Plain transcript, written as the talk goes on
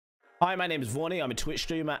Hi, my name is Voorny. I'm a Twitch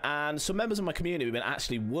streamer, and some members of my community have been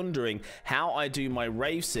actually wondering how I do my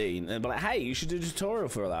rave scene, and be like, hey, you should do a tutorial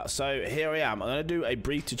for that. So here I am. I'm going to do a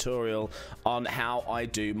brief tutorial on how I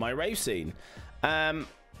do my rave scene. I'm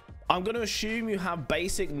going to assume you have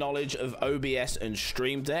basic knowledge of OBS and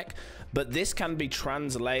Stream Deck, but this can be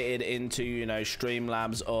translated into, you know,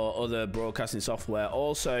 Streamlabs or other broadcasting software.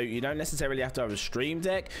 Also, you don't necessarily have to have a Stream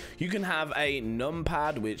Deck. You can have a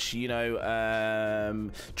numpad, which, you know,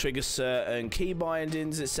 triggers certain key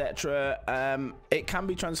bindings, etc. It can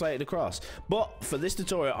be translated across. But for this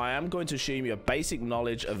tutorial, I am going to assume you have basic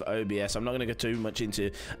knowledge of OBS. I'm not going to go too much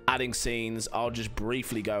into adding scenes. I'll just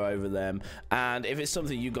briefly go over them. And if it's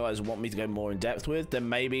something you guys want me to go more in depth with, then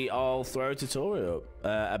maybe I'll throw a tutorial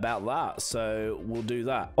about that. So we'll do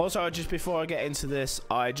that. Also, just before I get into this,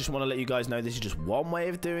 I just want to let you guys know this is just one way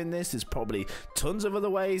of doing this. There's probably tons of other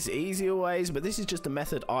ways, easier ways, but this is just the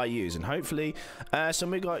method I use, and hopefully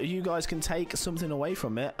some of you guys can take something away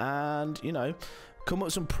from it and, you know, come up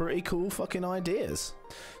with some pretty cool fucking ideas.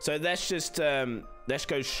 So let's just let's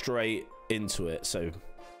go straight into it. So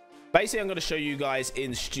basically, I'm going to show you guys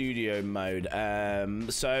in studio mode.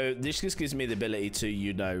 So this just gives me the ability to,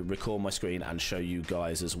 you know, record my screen and show you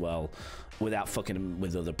guys as well without fucking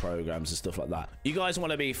with other programs and stuff like that. You guys want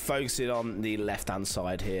to be focusing on the left hand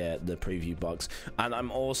side here, the preview box, and I'm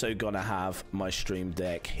also going to have my Stream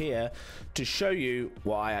Deck here to show you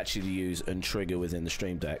what I actually use and trigger within the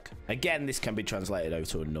Stream Deck. Again, this can be translated over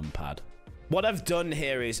to a numpad. What I've done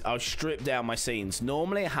here is I've stripped down my scenes.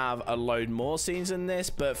 Normally I have a load more scenes than this,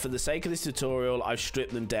 but for the sake of this tutorial, I've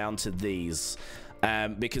stripped them down to these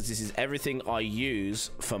because this is everything I use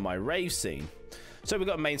for my rave scene. So we've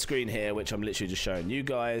got a main screen here, which I'm literally just showing you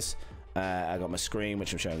guys. I got my screen,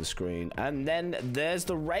 which I'm showing the screen. And then there's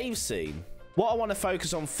the rave scene. What I want to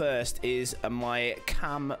focus on first is my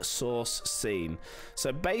cam source scene.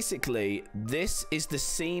 So basically, this is the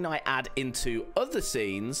scene I add into other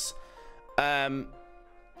scenes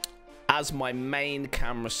as my main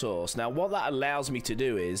camera source. Now what that allows me to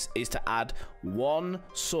do is to add one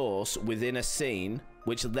source within a scene,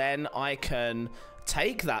 which then I can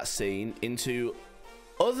take that scene into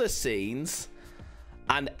other scenes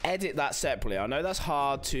and edit that separately. I know that's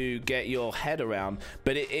hard to get your head around,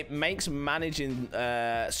 but it makes managing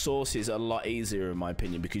sources a lot easier in my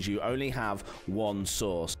opinion, because you only have one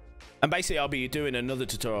source. And basically, I'll be doing another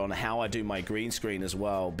tutorial on how I do my green screen as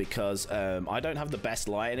well, because I don't have the best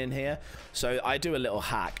lighting in here. So I do a little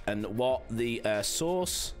hack, and what the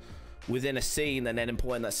source within a scene and then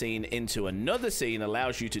importing that scene into another scene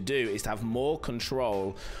allows you to do is to have more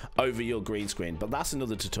control over your green screen. But that's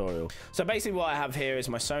another tutorial. So basically what I have here is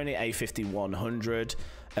my Sony a5100,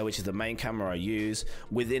 which is the main camera I use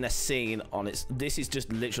within a scene on its. This is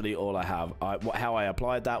just literally all I have. How I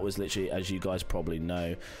applied that was literally, as you guys probably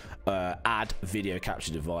know, add video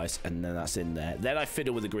capture device, and then that's in there. Then I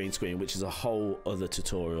fiddle with the green screen, which is a whole other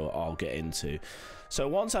tutorial I'll get into. So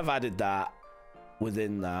once I've added that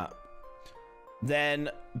within that, then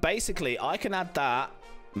basically I can add that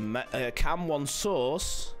cam one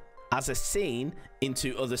source as a scene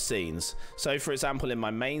into other scenes. So for example, in my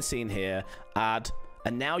main scene here, add,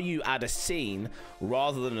 and now you add a scene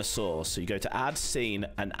rather than a source. So you go to add scene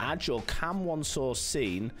and add your cam one source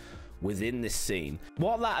scene within this scene.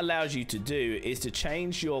 What that allows you to do is to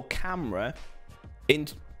change your camera in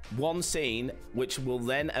one scene, which will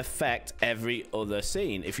then affect every other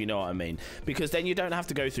scene, if you know what I mean, because then you don't have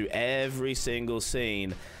to go through every single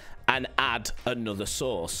scene and add another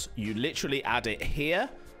source. You literally add it here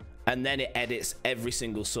and then it edits every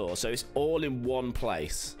single source, so it's all in one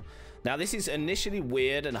place. Now this is initially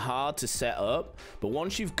weird and hard to set up, but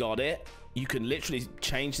once you've got it, you can literally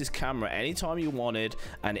change this camera anytime you wanted,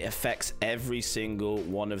 and it affects every single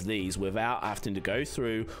one of these without having to go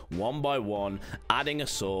through one by one, adding a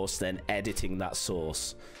source, then editing that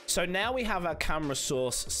source. So now we have our camera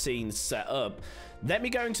source scene set up. Let me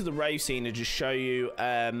go into the rave scene and just show you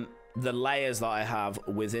the layers that I have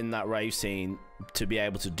within that rave scene to be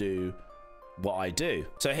able to do what I do.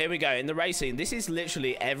 So here we go. In the rave scene, this is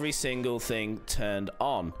literally every single thing turned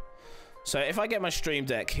on. So if I get my Stream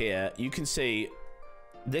Deck here, you can see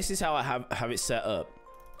this is how I have it set up.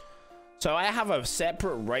 So I have a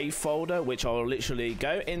separate Rave folder, which I will literally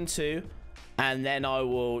go into, and then I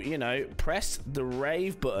will, you know, press the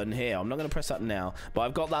Rave button here. I'm not going to press that now, but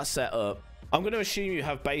I've got that set up. I'm going to assume you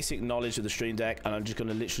have basic knowledge of the Stream Deck, and I'm just going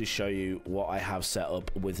to literally show you what I have set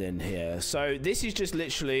up within here. So this is just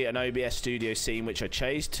literally an OBS Studio scene, which I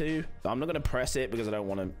changed to. I'm not going to press it because I don't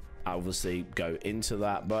want to obviously go into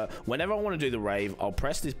that, but whenever I want to do the rave, I'll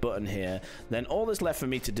press this button here. Then all that's left for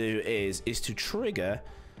me to do is to trigger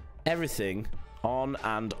everything on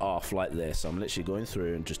and off like this. I'm literally going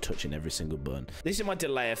through and just touching every single button. This is my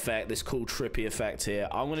delay effect, this cool trippy effect here.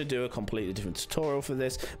 I'm going to do a completely different tutorial for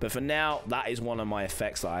this, but for now, that is one of my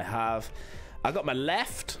effects that I have. I got my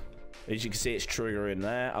left, as you can see, it's triggering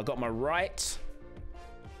there. I got my right,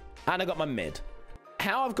 and I got my mid.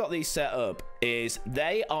 How I've got these set up is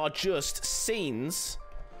they are just scenes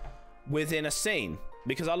within a scene,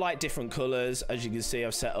 because I like different colors. As you can see,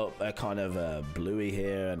 I've set up a kind of a bluey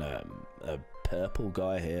here and a purple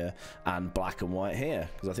guy here and black and white here,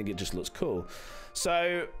 because I think it just looks cool.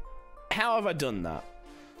 So how have I done that?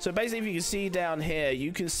 So basically, if you can see down here,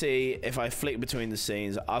 you can see if I flick between the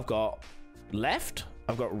scenes, I've got left,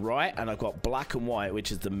 I've got right, and I've got black and white,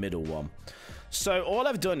 which is the middle one. So all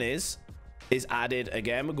I've done is added,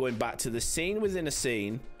 again, we're going back to the scene within a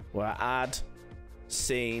scene, where I add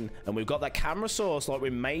scene, and we've got that camera source like we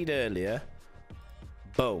made earlier.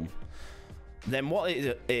 Boom. Then what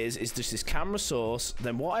it is just this camera source.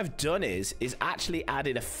 Then what I've done is actually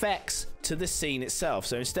added effects to the scene itself.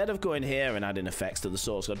 So instead of going here and adding effects to the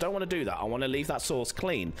source, I don't want to do that. I want to leave that source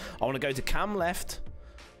clean. I want to go to cam left,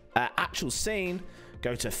 actual scene,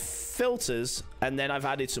 go to filters, and then I've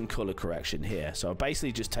added some color correction here. So I've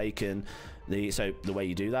basically just taken the way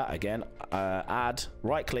you do that, again, add,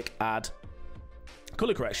 right click, add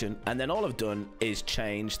color correction, and then all I've done is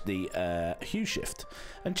change the hue shift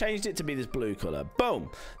and changed it to be this blue color. Boom.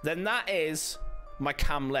 Then that is my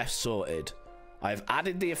cam left sorted. I've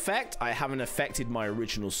added the effect. I haven't affected my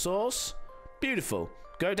original source. Beautiful.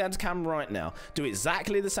 Go down to cam right now, do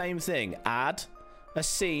exactly the same thing. Add a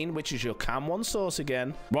scene, which is your cam 1 source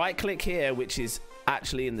again. Right click here, which is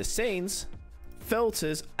actually in the scenes,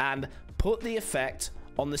 filters, and put the effect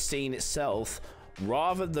on the scene itself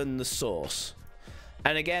rather than the source.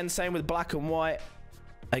 And again, same with black and white.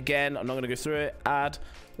 Again, I'm not going to go through it. Add,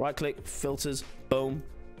 right click, filters, boom,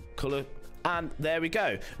 color, and there we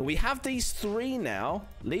go. We have these 3 now.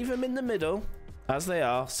 Leave them in the middle as they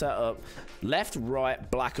are set up. Left, right,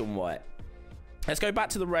 black and white. Let's go back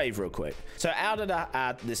to the rave real quick. So how did I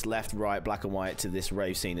add this left, right, black and white to this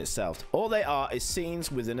rave scene itself? All they are is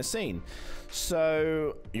scenes within a scene.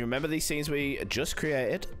 So you remember these scenes we just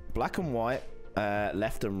created, black and white,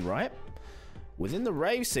 left and right. Within the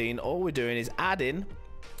rave scene, all we're doing is adding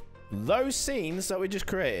those scenes that we just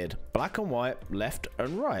created, black and white, left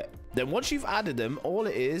and right. Then once you've added them, all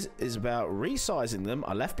it is about resizing them.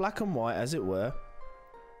 I left black and white as it were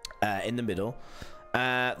in the middle.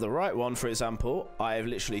 The right one, for example, I've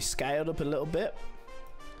literally scaled up a little bit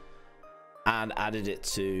and added it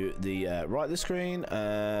to the right of the screen.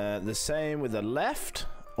 The same with the left.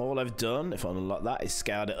 All I've done, if I unlock that, is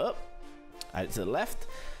scaled it up, add it to the left,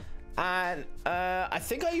 and I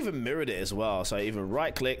think I even mirrored it as well. So I even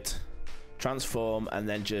right clicked, transform, and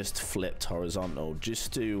then just flipped horizontal,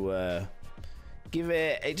 just to give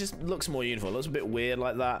it just looks more uniform. It looks a bit weird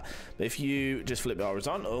like that, but if you just flip it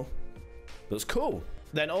horizontal, looks cool.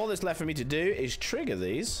 Then all that's left for me to do is trigger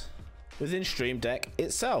these within Stream Deck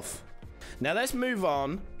itself. Now let's move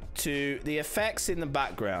on to the effects in the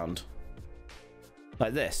background,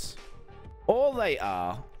 like this. All they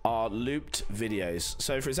are looped videos.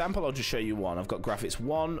 So for example, I'll just show you one. I've got graphics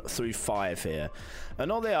 1 through 5 here,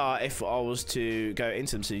 and all they are, if I was to go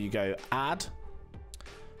into them, so you go add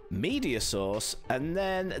media source, and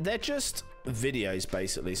then they're just videos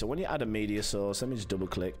basically. So when you add a media source, let me just double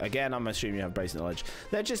click again. I'm assuming you have basic knowledge.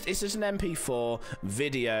 It's just an MP4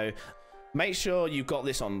 video. Make sure you've got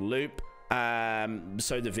this on loop,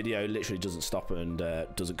 so the video literally doesn't stop and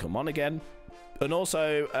doesn't come on again. And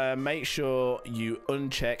also make sure you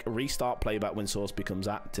uncheck restart playback when source becomes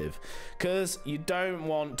active, because you don't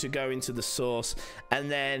want to go into the source and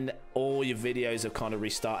then all your videos have kind of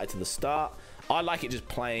restarted to the start. I like it just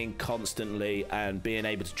playing constantly and being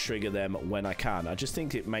able to trigger them when I can. I just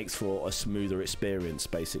think it makes for a smoother experience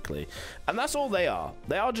basically. And that's all they are.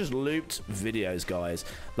 They are just looped videos, guys,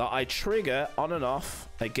 that I trigger on and off.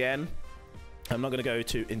 Again, I'm not going to go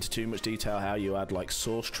into too much detail how you add like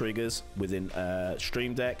source triggers within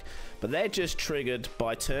Stream Deck, but they're just triggered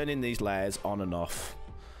by turning these layers on and off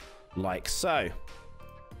like so.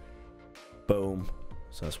 Boom.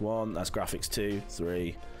 So that's 1, that's graphics 2,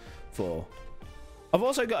 3, 4. I've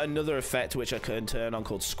also got another effect which I can turn on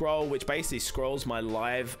called scroll, which basically scrolls my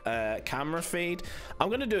live camera feed. I'm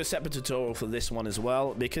going to do a separate tutorial for this one as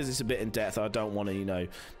well, because it's a bit in depth. I don't want to, you know,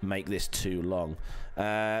 make this too long.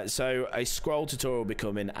 So a scroll tutorial will be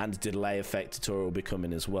coming, and a delay effect tutorial will be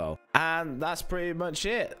coming as well. And that's pretty much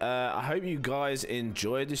it. I hope you guys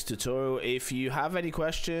enjoyed this tutorial. If you have any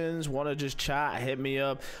questions, want to just chat, hit me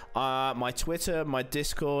up. My Twitter, my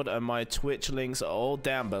Discord, and my Twitch links are all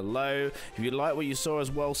down below. If you like what you saw as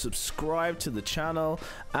well, subscribe to the channel.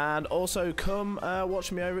 And also come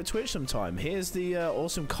watch me over at Twitch sometime. Here's the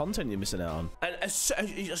awesome content you're missing out on. And as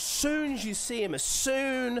soon as you see him,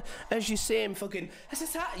 fucking,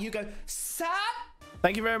 you go, Sap!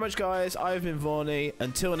 Thank you very much, guys. I've been Voorny.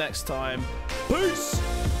 Until next time, peace!